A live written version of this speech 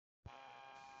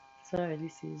So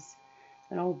this is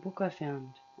an old book I found,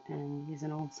 and here's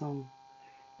an old song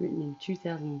written in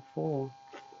 2004.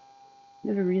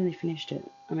 Never really finished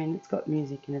it. I mean, it's got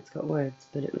music and it's got words,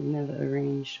 but it was never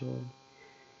arranged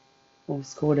or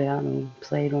scored out or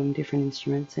played on different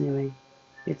instruments. Anyway,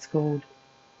 it's called,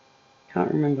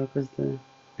 can't remember because the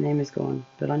name is gone,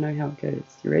 but I know how it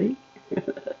goes. You ready?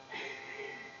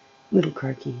 Little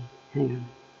croaky. Hang on.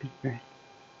 Big breath.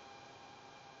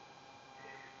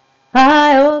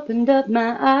 I opened up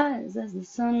my eyes as the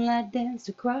sunlight danced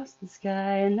across the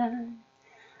sky, and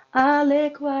I lay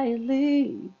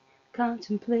quietly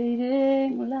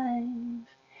contemplating life.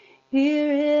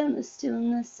 Here in the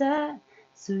stillness I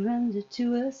surrender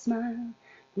to a smile.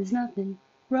 There's nothing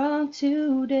wrong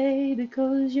today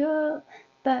because you're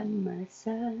by my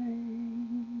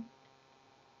side.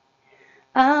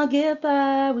 I'll get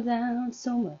by without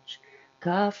so much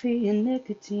coffee and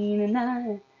nicotine,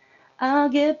 and I'll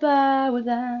get by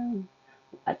without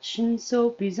watching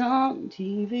soapies on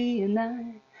TV, and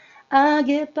I'll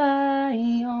get by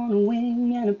on a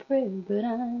wing and a prayer, but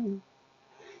I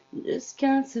just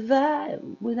can't survive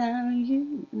without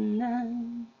you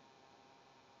and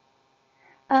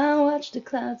I watch the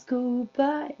clouds go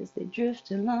by as they drift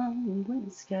along the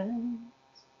winter skies.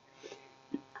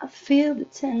 I feel the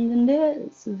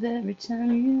tenderness of every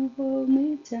time you hold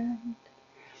me tight.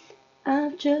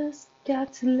 I've just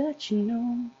got to let you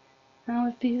know how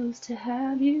it feels to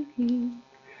have you here.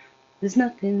 There's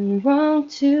nothing wrong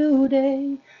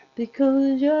today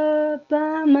because you're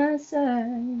by my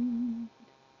side.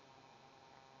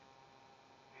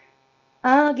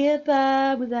 I'll get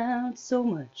by without so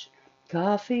much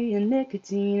coffee and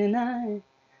nicotine, and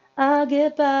I'll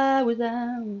get by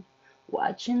without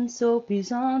watching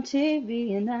soapies on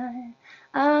TV, and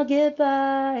I'll get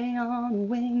by on a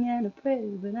wing and a prayer,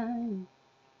 but I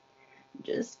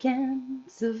just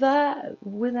can't survive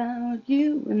without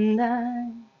you and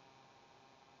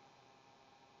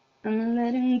I'm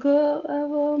letting go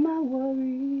of all my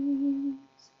worries.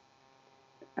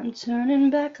 I'm turning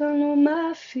back on all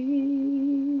my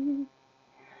fears.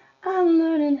 I'm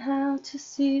learning how to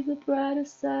see the brighter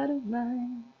side of life.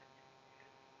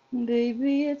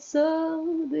 Baby, it's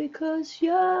all because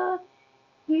you're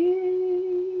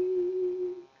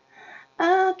here.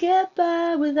 I'll get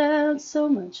by without so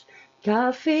much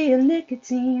coffee and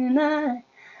nicotine, and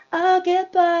I'll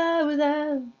get by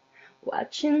without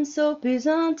watching soapies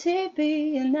on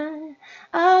TV, and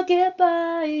I'll get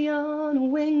by on a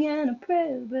wing and a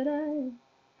prayer, but I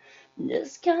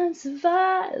just can't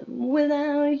survive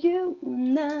without you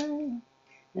and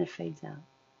it fades out.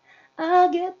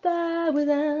 I'll get by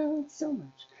without so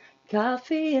much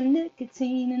coffee and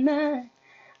nicotine, and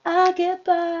I'll get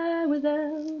by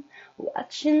without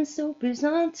watching soapies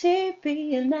on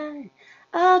TV, and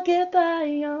I'll get by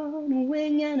on a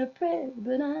wing and a prayer,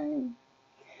 but I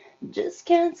just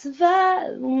can't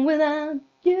survive without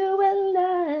you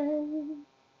and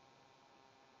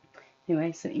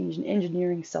Anyway, some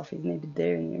engineering stuff is needed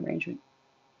there in the arrangement.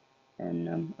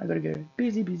 And I gotta go.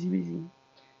 Busy.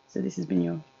 So this has been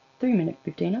your 3-minute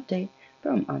 15 update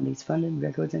from Undies Funded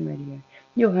Records and Radio,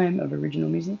 your home of original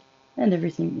music and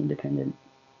everything independent.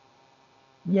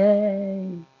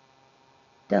 Yay!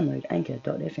 Download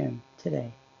anchor.fm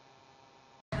today.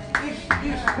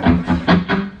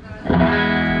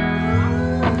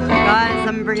 Guys,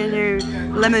 I'm bringing you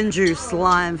Lemon Juice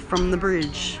live from the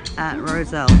bridge at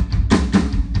Rozelle.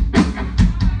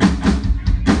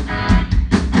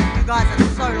 You guys are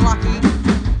so lucky.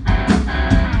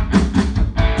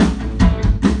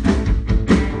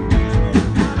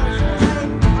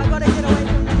 I gotta get away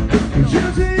from them.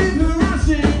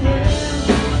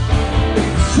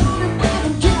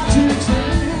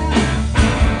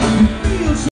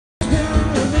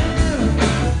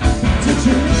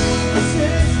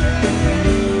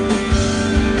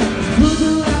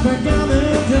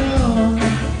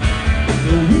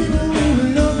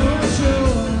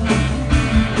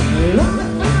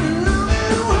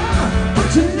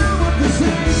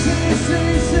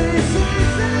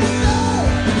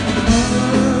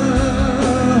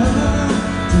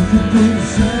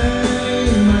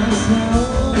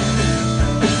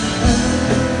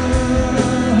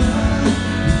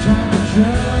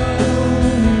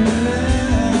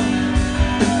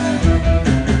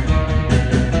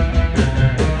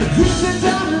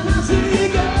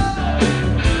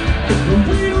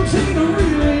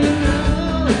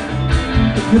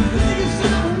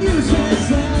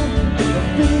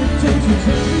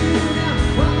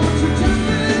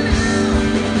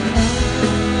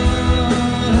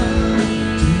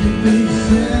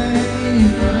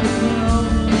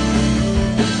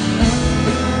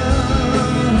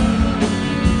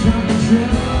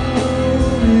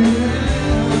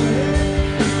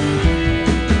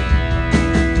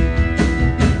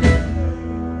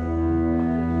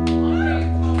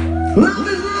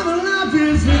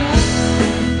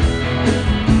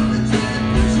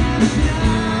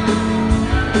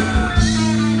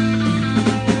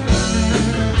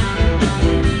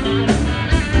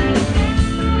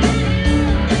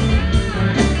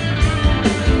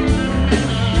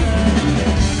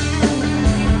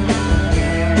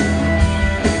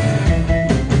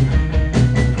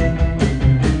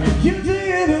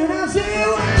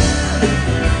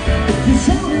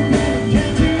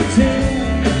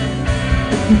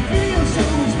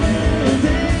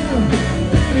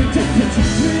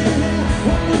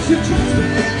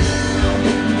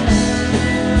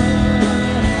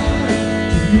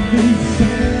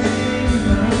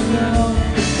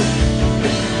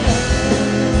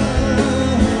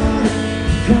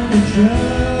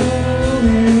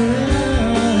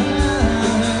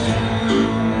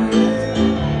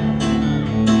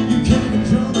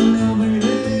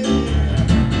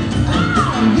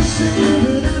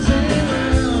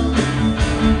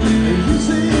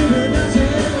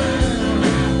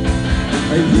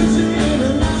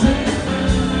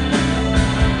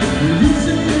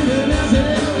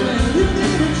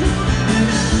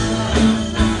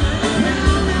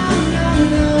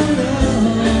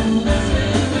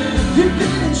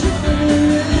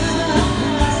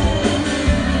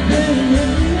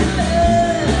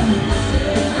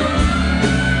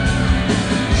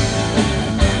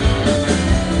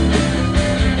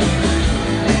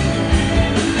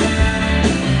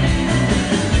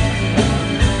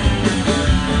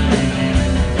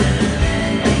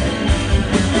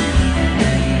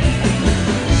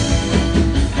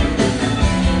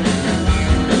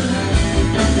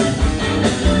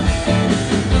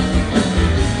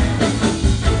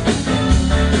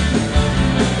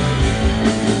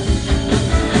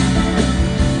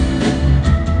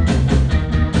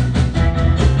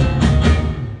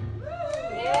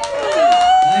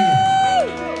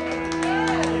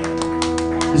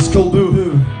 It's called Boo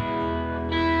Hoo.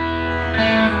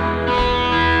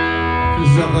 This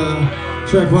is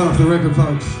track one off the record,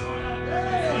 folks.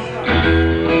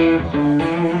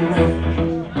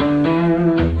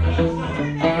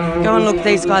 Go and look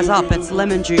these guys up. It's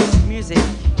Lemon Juice Music.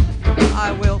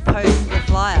 I will post the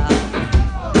flyer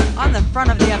on the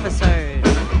front of the episode.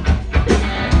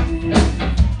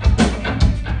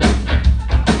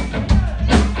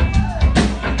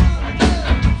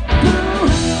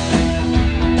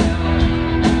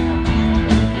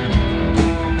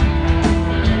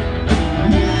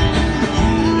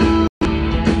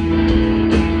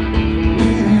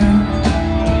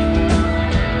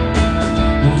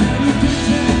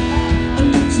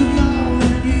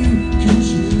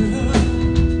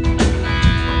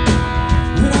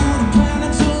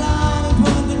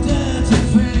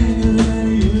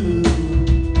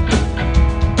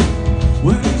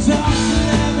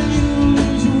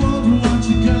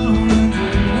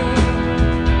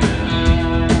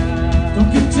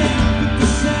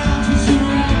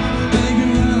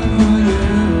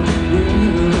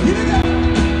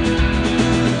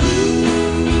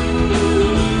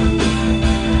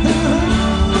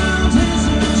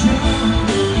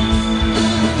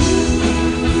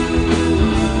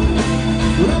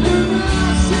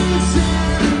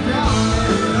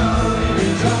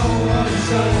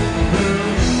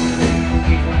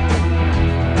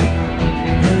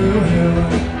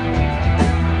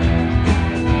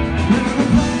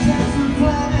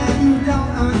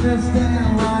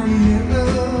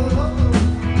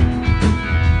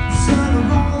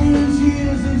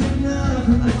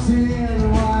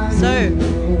 So,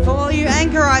 for all you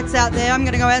anchorites out there, I'm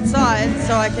going to go outside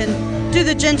so I can do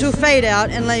the gentle fade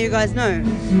out and let you guys know.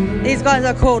 These guys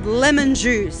are called Lemon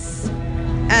Juice.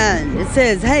 And it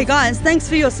says, hey guys, thanks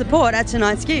for your support at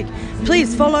tonight's gig.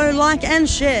 Please follow, like and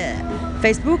share.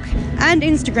 Facebook and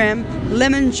Instagram,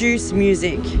 Lemon Juice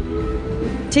Music.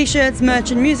 T-shirts, merch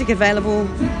and music available.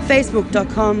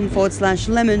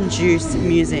 Facebook.com/Lemon Juice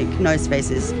Music. No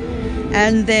spaces.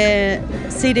 And their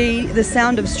CD, The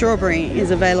Sound of Strawberry,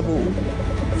 is available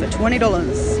for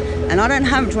 $20. And I don't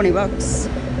have $20,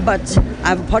 but I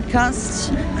have a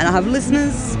podcast and I have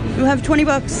listeners who have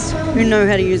 $20 who know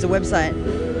how to use a website.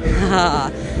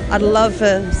 I'd love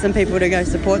for some people to go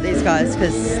support these guys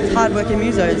because hard-working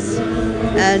musos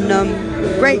and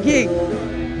great gig.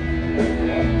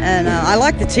 And I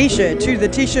like the t-shirt too. The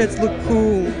t-shirts look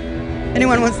cool.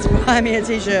 Anyone wants to buy me a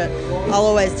t-shirt, I'll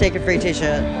always take a free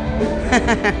t-shirt.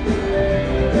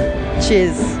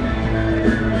 Cheers.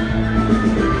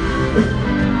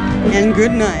 And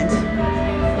good night.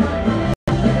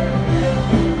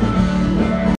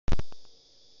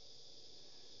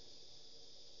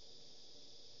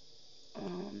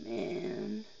 Oh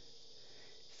man.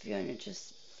 Fiona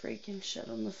just freaking shit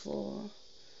on the floor.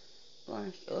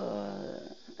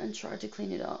 And tried to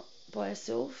clean it up by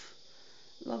herself.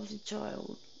 Lovely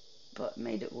child, but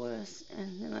made it worse,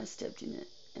 and then I stepped in it,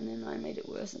 and then I made it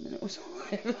worse, and then it was all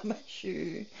over my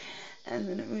shoe, and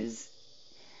then it was,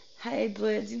 hey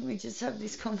Blair, didn't we just have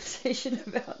this conversation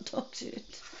about dog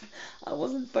shit? I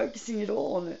wasn't focusing at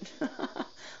all on it.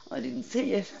 I didn't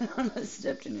see it, and I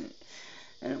stepped in it,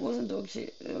 and it wasn't dog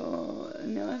shit. Oh,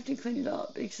 and now I have to clean it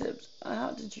up, except I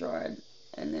had to dry it,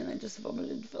 and then I just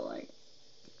vomited for like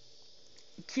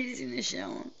kids in the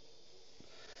shower.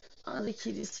 other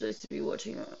kid is supposed to be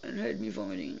watching it and heard me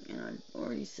vomiting, and I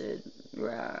already said,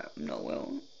 rah, I'm not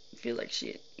well, feel like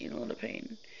shit, in a lot of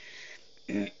pain.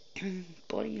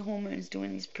 Body hormones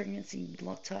doing this pregnancy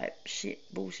lock type shit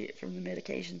bullshit from the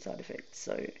medication side effects.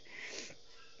 So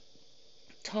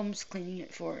Tom's cleaning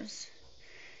it for us.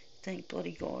 Thank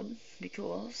bloody God,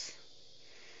 because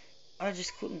I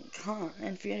just can't.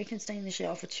 And Fiona can stay in the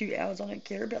shower for 2 hours. I don't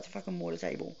care about the fucking water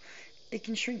table. It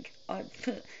can shrink.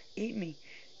 Eat me.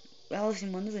 Alice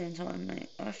in Wonderland time, mate.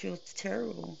 I feel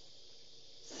terrible.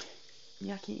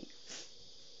 Yucky.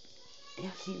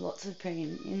 Yucky, lots of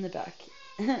pain in the back.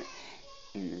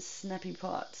 In the snappy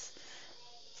parts.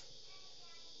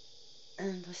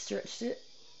 And I stretched it,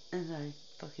 and I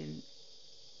fucking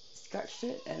scratched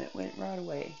it, and it went right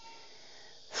away.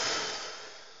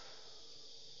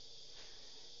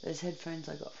 Those headphones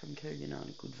I got from Kogan aren't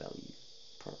a good value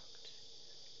product.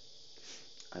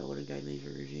 I ought to go leave a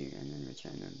review and then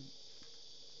return them.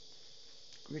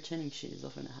 Returning shit is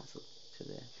often a hassle to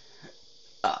there.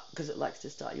 Because it likes to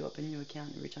start you up a new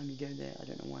account every time you go there. I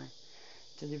don't know why.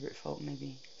 Deliberate fault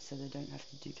maybe, so they don't have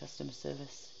to do customer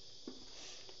service.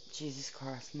 Jesus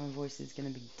Christ, my voice is gonna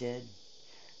be dead.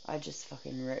 I just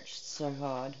fucking retched so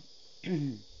hard.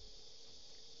 And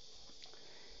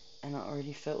I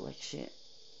already felt like shit.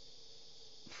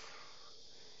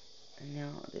 And now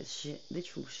there's shit,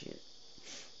 literal shit.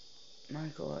 My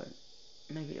God,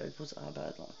 maybe opals are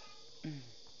bad luck.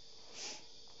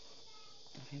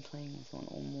 I've been playing with one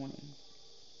all morning.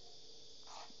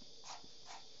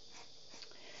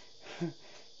 Don't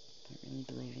really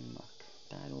believe in luck,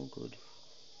 bad or good.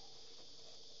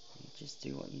 You just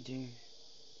do what you do.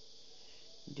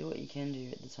 You do what you can do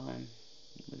at the time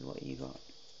with what you got.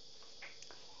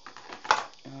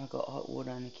 And I got hot water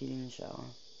and a kid in the shower.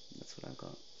 That's what I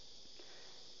got.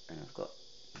 And I've got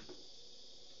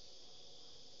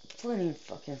plenty of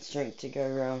fucking strength to go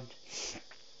around.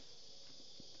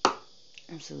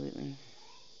 Absolutely.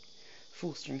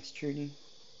 Full strength Trudy.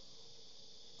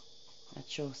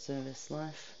 At your service,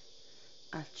 life.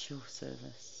 At your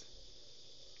service.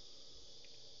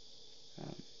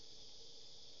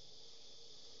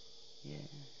 Yeah,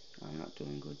 I'm not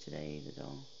doing good today either,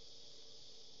 doll.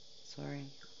 Sorry,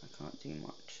 I can't do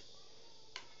much.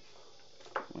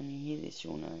 When you hear this,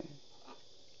 you'll know.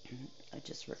 I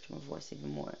just wrecked my voice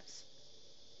even worse.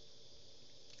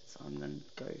 So I'm going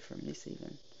to go from this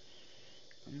even.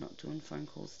 I'm not doing phone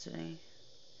calls today.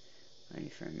 Only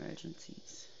for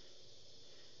emergencies.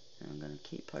 And I'm going to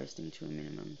keep posting to a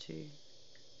minimum too.